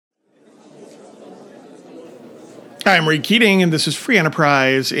Hi, I'm Ray Keating, and this is Free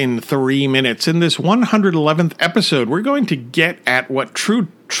Enterprise in 3 minutes. In this 111th episode, we're going to get at what true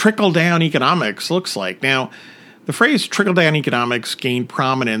trickle-down economics looks like. Now, the phrase trickle-down economics gained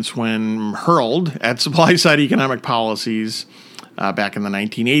prominence when hurled at supply-side economic policies back in the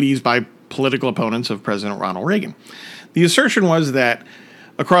 1980s by political opponents of President Ronald Reagan. The assertion was that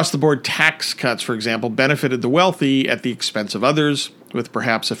across-the-board tax cuts, for example, benefited the wealthy at the expense of others, with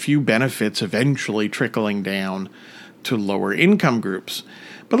perhaps a few benefits eventually trickling down to lower income groups.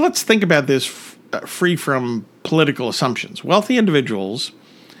 But let's think about this free from political assumptions. Wealthy individuals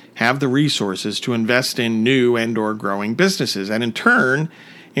have the resources to invest in new and or growing businesses, and in turn,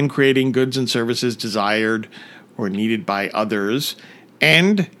 in creating goods and services desired or needed by others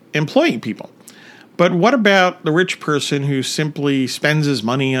and employing people. But what about the rich person who simply spends his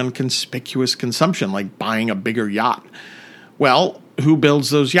money on conspicuous consumption, like buying a bigger yacht? Well, who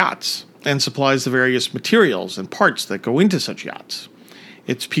builds those yachts and supplies the various materials and parts that go into such yachts?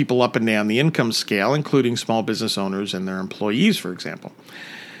 It's people up and down the income scale, including small business owners and their employees, for example.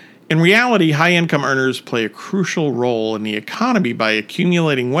 In reality, high-income earners play a crucial role in the economy by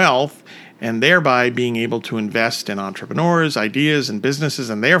accumulating wealth and thereby being able to invest in entrepreneurs, ideas, and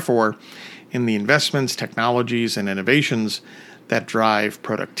businesses, and therefore in the investments, technologies, and innovations that drive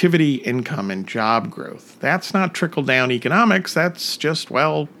productivity, income, and job growth. That's not trickle-down economics. That's just,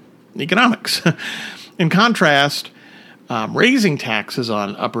 economics. In contrast, raising taxes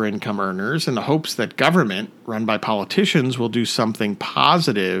on upper-income earners in the hopes that government, run by politicians, will do something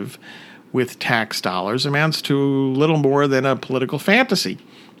positive with tax dollars amounts to little more than a political fantasy.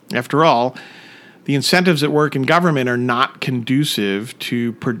 After all, the incentives at work in government are not conducive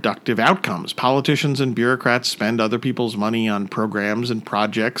to productive outcomes. Politicians and bureaucrats spend other people's money on programs and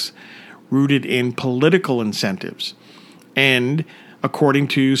projects rooted in political incentives and according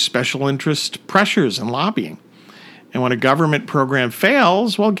to special interest pressures and lobbying. And when a government program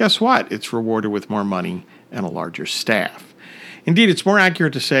fails, well, guess what? It's rewarded with more money and a larger staff. Indeed, it's more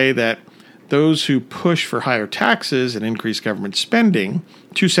accurate to say that those who push for higher taxes and increased government spending,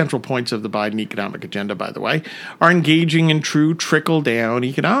 two central points of the Biden economic agenda, by the way, are engaging in true trickle-down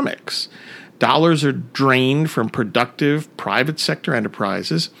economics. Dollars are drained from productive private sector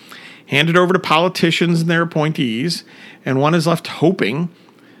enterprises, handed over to politicians and their appointees, and one is left hoping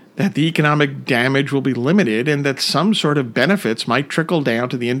that the economic damage will be limited and that some sort of benefits might trickle down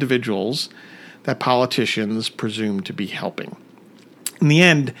to the individuals that politicians presume to be helping. In the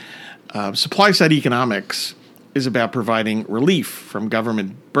end, supply-side economics is about providing relief from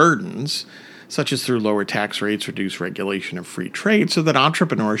government burdens, such as through lower tax rates, reduced regulation, and free trade, so that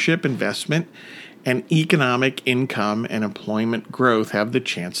entrepreneurship, investment, and economic income and employment growth have the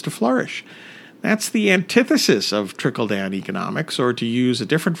chance to flourish. That's the antithesis of trickle-down economics, or to use a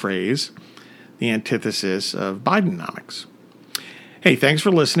different phrase, the antithesis of Bidenomics. Hey, thanks for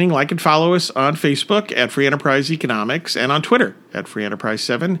listening. Like and follow us on Facebook at Free Enterprise Economics and on Twitter at Free Enterprise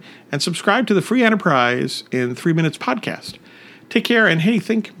 7, and subscribe to the Free Enterprise in 3 Minutes podcast. Take care, and hey,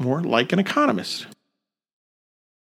 think more like an economist.